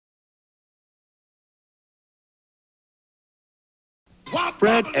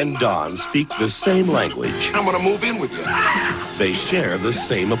Fred and Don speak the same language. I'm gonna move in with you. They share the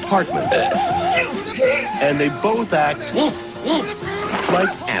same apartment. And they both act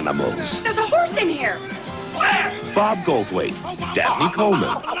like animals. There's a horse in here. Bob Goldthwait, Daphne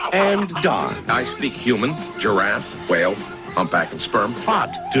Coleman, and Don. I speak human, giraffe, whale, humpback, and sperm.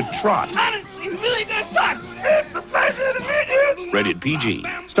 Hot to trot. Honestly, really does talk. It's a pleasure to meet you. Rated PG.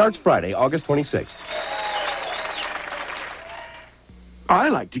 Starts Friday, August 26th. I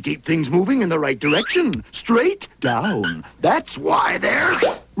like to keep things moving in the right direction. Straight down. That's why there's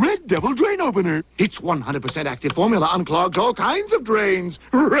Red Devil Drain Opener. It's 100% active formula unclogs all kinds of drains.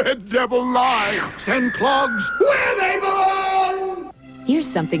 Red Devil Line. Send clogs where they belong. Here's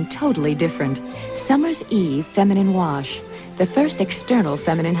something totally different. Summer's Eve Feminine Wash. The first external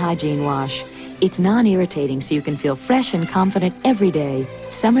feminine hygiene wash. It's non-irritating so you can feel fresh and confident every day.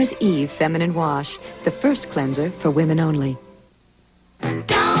 Summer's Eve Feminine Wash. The first cleanser for women only.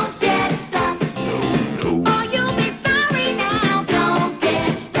 Don't get stuck. No. Or you'll be sorry now. Don't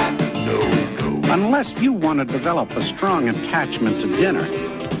get stuck. No. Unless you want to develop a strong attachment to dinner,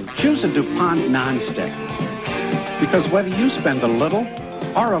 choose a DuPont nonstick. Because whether you spend a little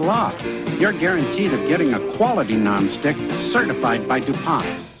or a lot, you're guaranteed of getting a quality nonstick certified by DuPont.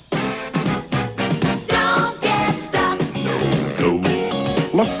 Don't get stuck. No.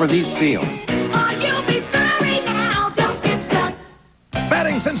 Look for these seals. Or you'll be sorry now. Don't get stuck.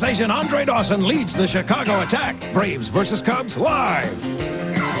 Batting sensation Andre Dawson leads the Chicago attack. Braves versus Cubs live.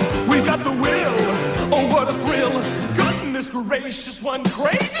 We got the will. Oh, what a thrill. Goodness gracious, one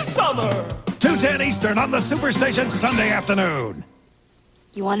crazy summer. 2:10 Eastern on the Superstation Sunday afternoon.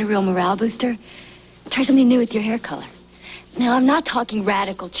 You want a real morale booster? Try something new with your hair color. Now, I'm not talking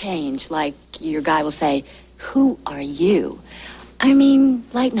radical change, like your guy will say, "Who are you?" I mean,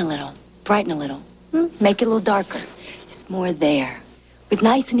 lighten a little, brighten a little, make it a little darker. Just more there. With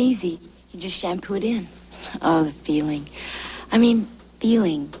nice and easy, you just shampoo it in. Oh, the feeling. I mean,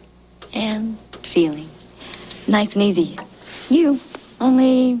 feeling and feeling. Nice and easy. You,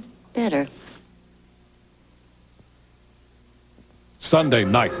 only better. Sunday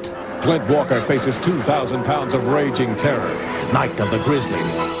night, Clint Walker faces 2,000 pounds of raging terror. Night of the Grizzly.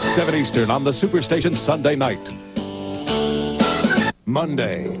 7 Eastern on the Superstation Sunday night.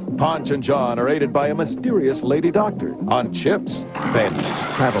 Monday, Ponch and John are aided by a mysterious lady doctor on chips. Then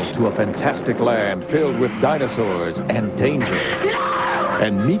travel to a fantastic land filled with dinosaurs and danger.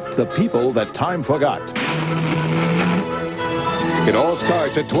 And meet the people that time forgot. It all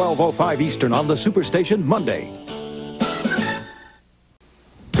starts at 12:05 Eastern on the Superstation Monday.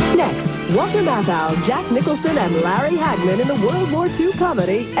 Next, Walter Matthau, Jack Nicholson, and Larry Hagman in the World War II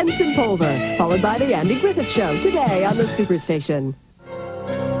comedy Ensign Pulver, followed by the Andy Griffith Show today on the Superstation.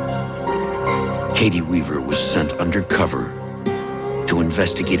 Katie Weaver was sent undercover to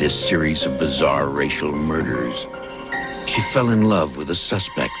investigate a series of bizarre racial murders. She fell in love with a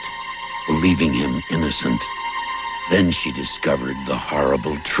suspect, believing him innocent. Then she discovered the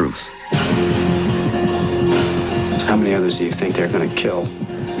horrible truth. How many others do you think they're going to kill?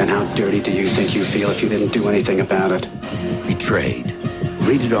 And how dirty do you think you feel if you didn't do anything about it? Betrayed.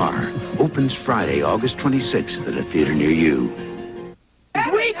 Rated R. Opens Friday, August 26th at a theater near you.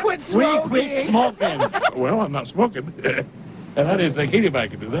 We quit smoking. We quit smoking. Well, I'm not smoking. And I didn't think anybody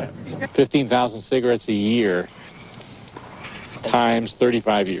could do that. 15,000 cigarettes a year times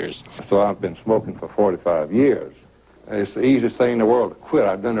 35 years. So I've been smoking for 45 years. It's the easiest thing in the world to quit.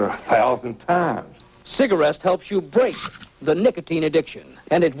 I've done it 1,000 times. Cigarette helps you break the nicotine addiction,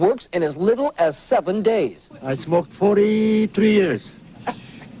 and it works in as little as 7 days. I smoked 43 years.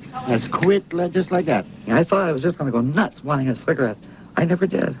 I quit just like that. I thought I was just going to go nuts wanting a cigarette. I never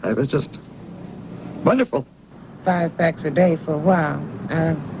did. I was just wonderful. 5 packs a day for a while.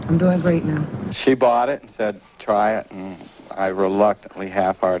 I'm doing great now. She bought it and said, try it, and I reluctantly,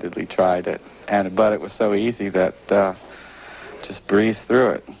 half-heartedly tried it. But it was so easy that just breezed through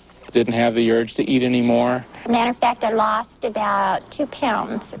it. Didn't have the urge to eat anymore. Matter of fact, I lost about 2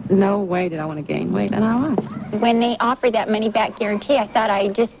 pounds. No way did I want to gain weight, and I was. When they offered that money-back guarantee, I thought I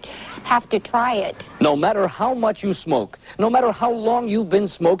just have to try it. No matter how much you smoke, no matter how long you've been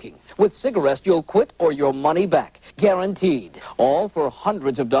smoking, with Cigarette, you'll quit or your money back. Guaranteed. All for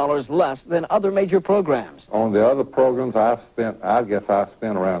hundreds of dollars less than other major programs. On the other programs, I guess I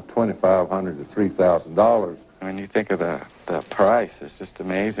spent around $2,500 to $3,000. When you think of the price, it's just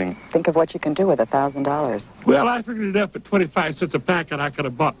amazing. Think of what you can do with $1,000. Well, I figured it up at 25 cents a pack, and I could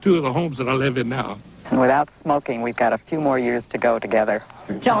have bought 2 of the homes that I live in now. And without smoking, we've got a few more years to go together.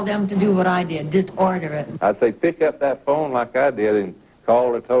 Tell them to do what I did. Just order it. I'd say pick up that phone like I did and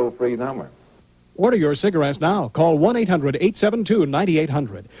call the toll-free number. Order your Cigarest now. Call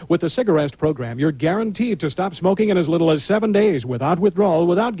 1-800-872-9800. With the Cigarest program, you're guaranteed to stop smoking in as little as 7 days without withdrawal,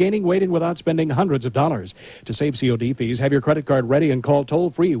 without gaining weight, and without spending hundreds of dollars. To save COD fees, have your credit card ready and call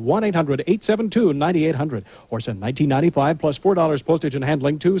toll-free 1-800-872-9800 or send $19.95 plus $4 postage and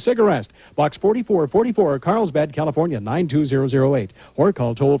handling to Cigarest, Box 4444, Carlsbad, California, 92008. Or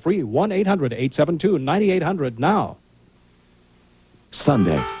call toll-free 1-800-872-9800 now.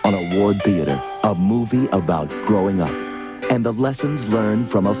 Sunday on Award Theater, a movie about growing up and the lessons learned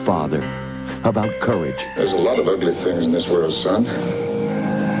from a father, about courage. There's a lot of ugly things in this world, son.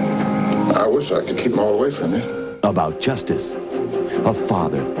 I wish I could keep them all away from you. About justice, a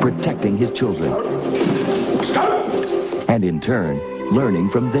father protecting his children, and in turn, learning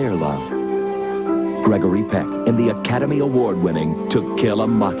from their love. Gregory Peck in the Academy Award-winning To Kill a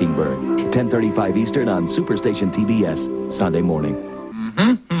Mockingbird, 10:35 Eastern on Superstation TBS, Sunday morning.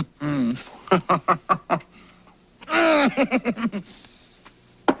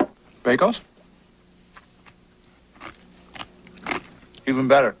 Bacos? Even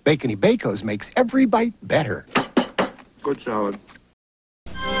better. Bacony Bacos makes every bite better. Good salad.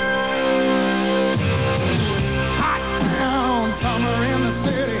 Hot town, summer in the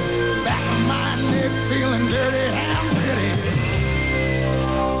city. Back of my neck feeling dirty and pretty.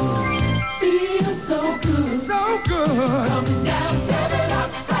 Feels so good. So good. Coming down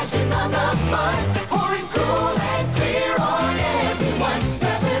 7-Up, splashing on the spot. Pouring cool and clear on everyone.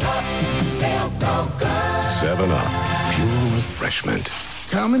 7-Up, feels so good. 7-Up, pure refreshment.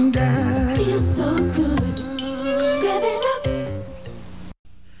 Coming down. Feels so good. 7-Up.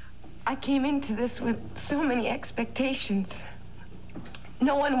 I came into this with so many expectations.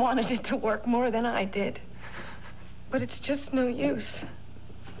 No one wanted it to work more than I did. But it's just no use.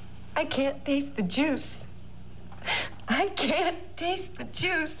 I can't taste the juice. I can't taste the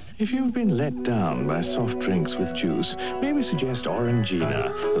juice. If you've been let down by soft drinks with juice, maybe suggest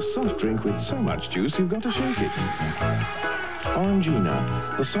Orangina, the soft drink with so much juice you've got to shake it.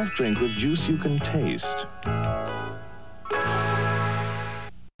 Orangina, the soft drink with juice you can taste.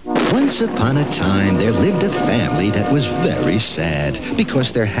 Once upon a time, there lived a family that was very sad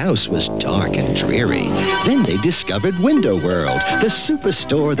because their house was dark and dreary. Then they discovered Window World, the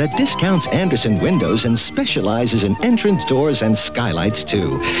superstore that discounts Andersen windows and specializes in entrance doors and skylights,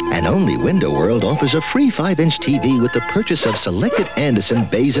 too. And only Window World offers a free 5-inch TV with the purchase of selected Andersen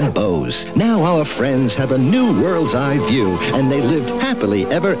bays and bows. Now our friends have a new world's eye view, and they lived happily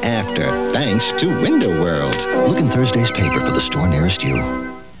ever after, thanks to Window World. Look in Thursday's paper for the store nearest you.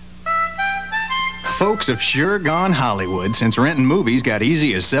 Folks have sure gone Hollywood since renting movies got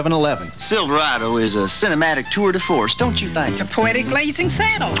easy as 7-Eleven. Silverado is a cinematic tour de force, don't you think? It's a poetic blazing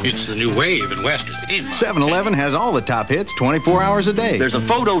saddle. It's the new wave in Western. 7-Eleven has all the top hits 24 hours a day. There's a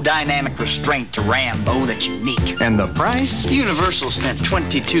photodynamic restraint to Rambo that's unique. And the price? Universal spent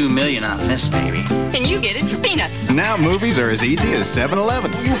 $22 million on this baby. And you get it for peanuts. Now movies are as easy as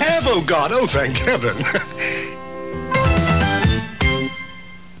 7-Eleven. You have, oh God, oh thank heaven.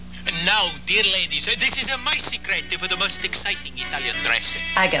 Now, dear ladies, this is my secret for the most exciting Italian dressing.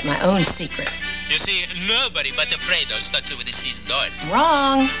 I got my own secret. You see, nobody but the Fredo starts with the seasoned oil.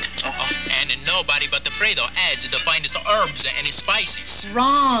 Wrong. And nobody but the Fredo adds the finest herbs and spices.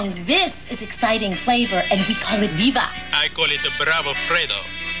 Wrong. This is exciting flavor, and we call it Viva. I call it the Bravo Fredo.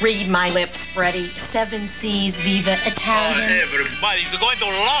 Read my lips, Freddie. 7 C's Viva Italian. Everybody's going to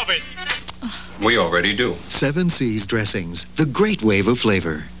love it. We already do. 7 C's dressings, the great wave of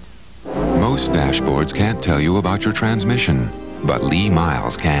flavor. Most dashboards can't tell you about your transmission, but Lee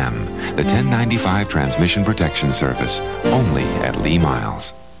Miles can. The 1095 Transmission Protection Service, only at Lee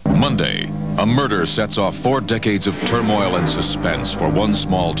Miles. Monday, a murder sets off 4 decades of turmoil and suspense for one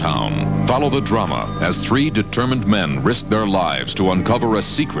small town. Follow the drama as 3 determined men risk their lives to uncover a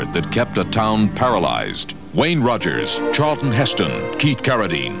secret that kept a town paralyzed. Wayne Rogers, Charlton Heston, Keith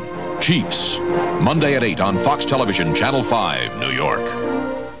Carradine. Chiefs. Monday at 8 on Fox Television, Channel 5, New York.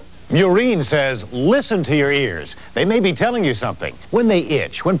 Murine says, listen to your ears. They may be telling you something. When they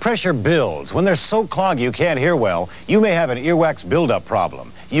itch, when pressure builds, when they're so clogged you can't hear well, you may have an earwax buildup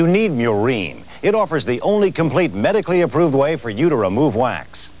problem. You need Murine. It offers the only complete medically approved way for you to remove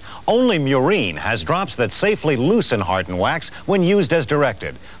wax. Only Murine has drops that safely loosen hardened wax when used as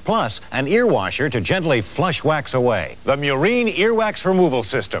directed. Plus, an ear washer to gently flush wax away. The Murine Earwax Removal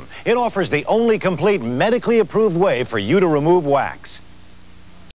System. It offers the only complete medically approved way for you to remove wax.